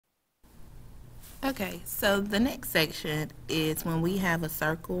Okay, so the next section is when we have a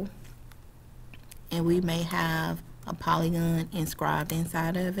circle and we may have a polygon inscribed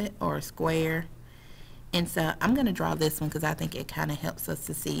inside of it, or a square. And so I'm going to draw this one because I think it kind of helps us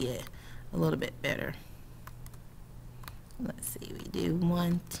to see it a little bit better. Let's see, we do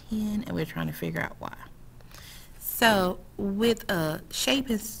 110 and we're trying to figure out why. So with a shape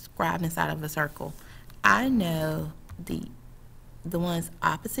inscribed inside of a circle, I know the ones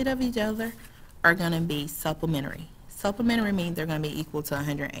opposite of each other are going to be supplementary. Supplementary means they're going to be equal to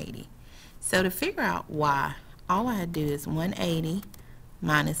 180. So to figure out why, all I do is 180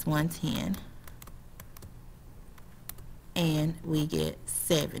 minus 110, and we get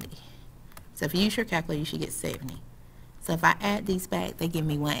 70. So if you use your calculator, you should get 70. So if I add these back, they give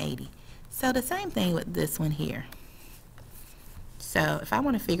me 180. So the same thing with this one here. So if I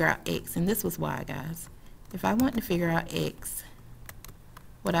want to figure out x, and this was y, guys. If I want to figure out x,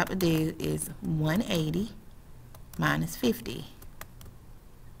 what I would do is 180 minus 50,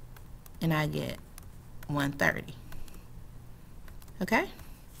 and I get 130. Okay?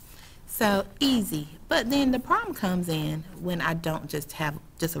 So easy. But then the problem comes in when I don't just have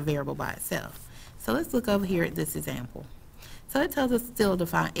just a variable by itself. So let's look over here at this example. So it tells us still to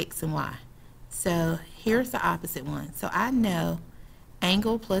find x and y. So here's the opposite one. So I know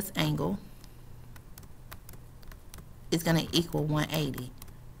angle plus angle is going to equal 180.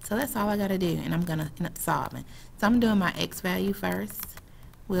 So that's all I got to do, and I'm going to end up solving. So I'm doing my x value first.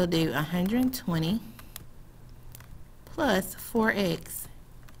 We'll do 120 plus 4x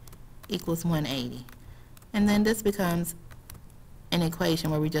equals 180. And then this becomes an equation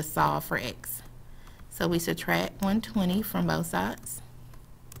where we just solve for x. So we subtract 120 from both sides.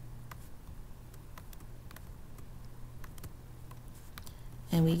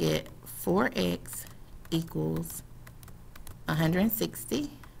 And we get 4x equals 160.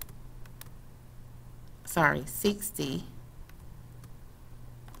 Sorry, 60.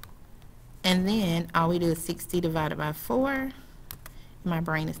 And then all we do is 60 divided by 4. My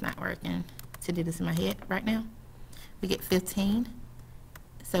brain is not working to do this in my head right now. We get 15.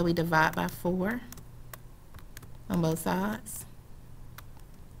 So we divide by 4 on both sides.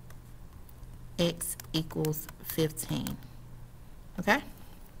 X equals 15. Okay?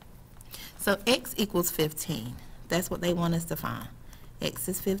 So x equals 15. That's what they want us to find. X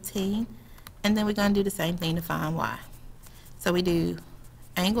is 15. And then we're going to do the same thing to find y. So we do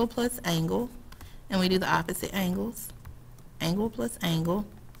angle plus angle, and we do the opposite angles. Angle plus angle.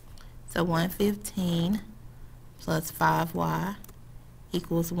 So 115 plus 5y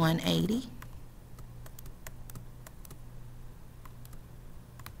equals 180.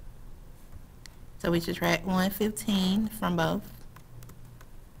 So we subtract 115 from both.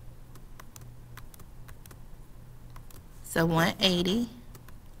 So 180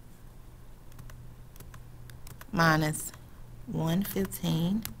 minus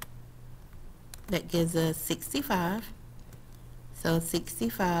 115, that gives us 65. So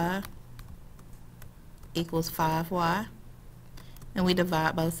 65 equals 5y. And we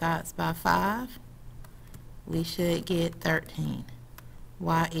divide both sides by 5. We should get 13.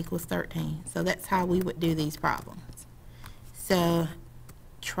 Y equals 13. So that's how we would do these problems. So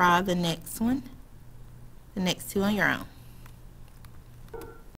try the next one, the next two on your own.